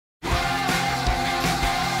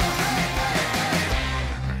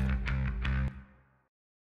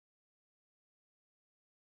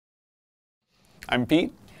I'm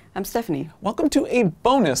Pete. I'm Stephanie. Welcome to a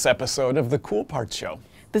bonus episode of the Cool Parts Show.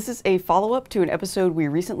 This is a follow-up to an episode we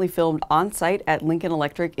recently filmed on-site at Lincoln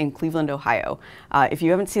Electric in Cleveland, Ohio. If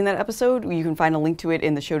you haven't seen that episode, you can find a link to it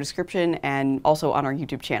in the show description and also on our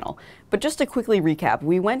YouTube channel. But just to quickly recap,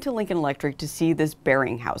 we went to Lincoln Electric to see this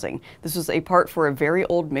bearing housing. This was a part for a very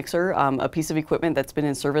old mixer, a piece of equipment that's been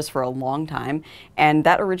in service for a long time, and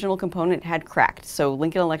that original component had cracked. So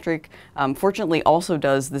Lincoln Electric fortunately also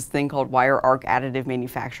does this thing called wire arc additive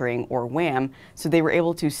manufacturing, or WAAM, so they were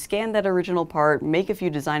able to scan that original part, make a few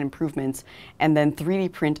design improvements, and then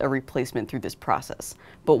 3D print a replacement through this process.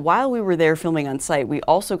 But while we were there filming on site, we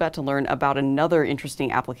also got to learn about another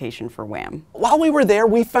interesting application for WAAM. While we were there,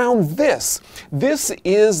 we found this. This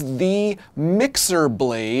is the mixer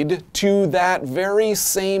blade to that very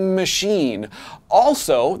same machine.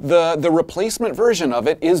 Also, the replacement version of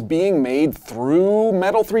it is being made through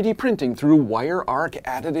metal 3D printing, through wire arc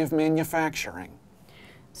additive manufacturing.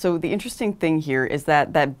 So the interesting thing here is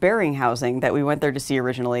that that bearing housing that we went there to see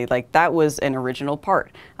originally, that was an original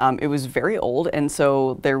part. It was very old, and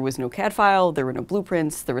so there was no CAD file, there were no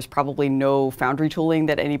blueprints, there was probably no foundry tooling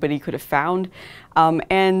that anybody could have found.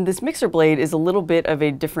 And this mixer blade is a little bit of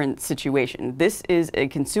a different situation. This is a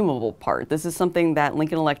consumable part. This is something that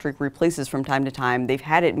Lincoln Electric replaces from time to time. They've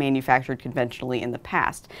had it manufactured conventionally in the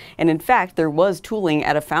past. And in fact, there was tooling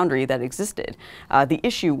at a foundry that existed. The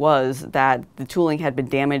issue was that the tooling had been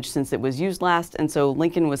damaged since it was used last, and so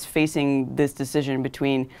Lincoln was facing this decision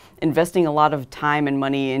between investing a lot of time and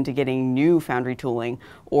money into getting new foundry tooling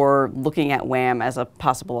or looking at WAAM as a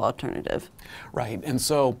possible alternative. Right, and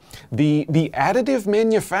so the additive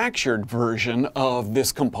manufactured version of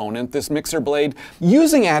this component, this mixer blade,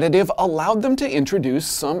 using additive allowed them to introduce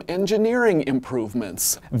some engineering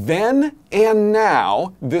improvements. Then and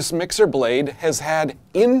now, this mixer blade has had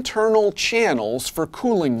internal channels for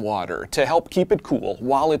cooling water to help keep it cool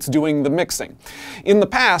while it's doing the mixing. In the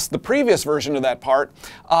past, the previous version of that part,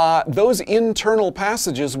 those internal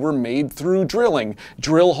passages were made through drilling.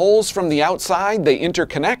 Drill holes from the outside, they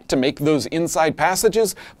interconnect to make those inside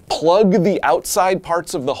passages, plug the outside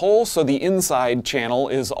parts of the hole so the inside channel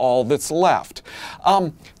is all that's left.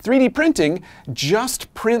 3D printing,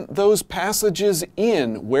 just print those passages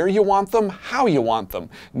in where you want them, how you want them.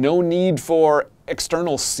 No need for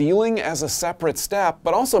external sealing as a separate step,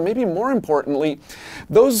 but also, maybe more importantly,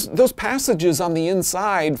 those passages on the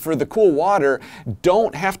inside for the cool water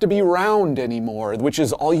don't have to be round anymore, which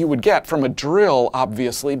is all you would get from a drill,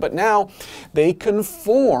 obviously, but now they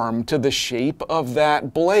conform to the shape of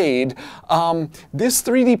that blade. This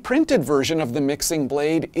 3D printed version of the mixing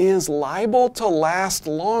blade is liable to last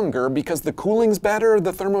longer because the cooling's better,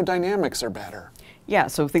 the thermodynamics are better. Yeah,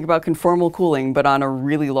 so think about conformal cooling, but on a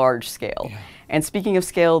really large scale. Yeah. And speaking of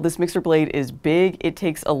scale, this mixer blade is big. It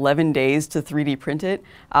takes 11 days to 3D print it,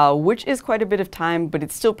 which is quite a bit of time, but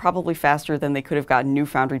it's still probably faster than they could have gotten new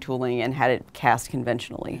foundry tooling and had it cast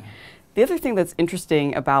conventionally. Yeah. The other thing that's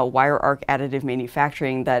interesting about wire arc additive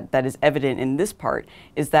manufacturing that is evident in this part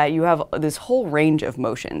is that you have this whole range of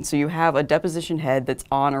motion. So you have a deposition head that's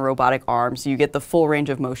on a robotic arm, so you get the full range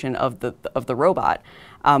of motion of the robot.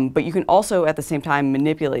 But you can also, at the same time,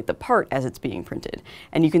 manipulate the part as it's being printed.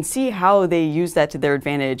 And you can see how they use that to their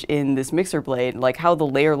advantage in this mixer blade, like how the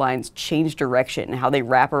layer lines change direction and how they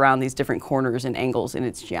wrap around these different corners and angles in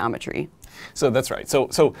its geometry. So that's right.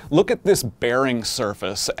 So look at this bearing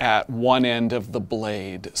surface at one end of the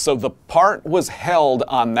blade. So the part was held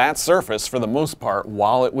on that surface for the most part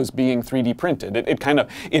while it was being 3D printed.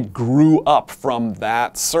 It grew up from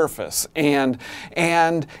that surface. And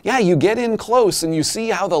yeah, you get in close and you see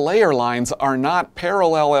how the layer lines are not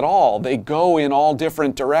parallel at all. They go in all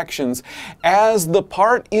different directions. As the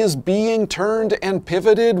part is being turned and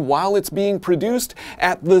pivoted while it's being produced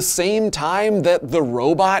at the same time that the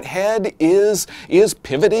robot head is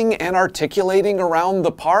pivoting and articulating around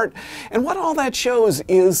the part. And what all that shows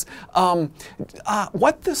is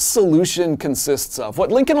what this solution consists of.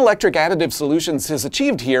 What Lincoln Electric Additive Solutions has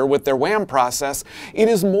achieved here with their WAAM process, it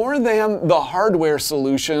is more than the hardware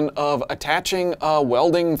solution of attaching a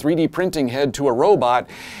welding 3D printing head to a robot.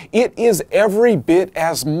 It is every bit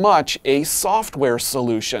as much a software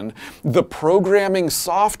solution. The programming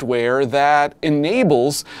software that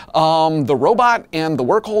enables the robot and the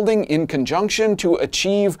work holding in conjunction to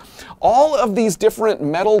achieve all of these different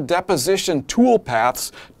metal deposition tool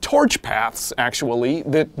paths, torch paths actually,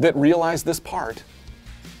 that realize this part.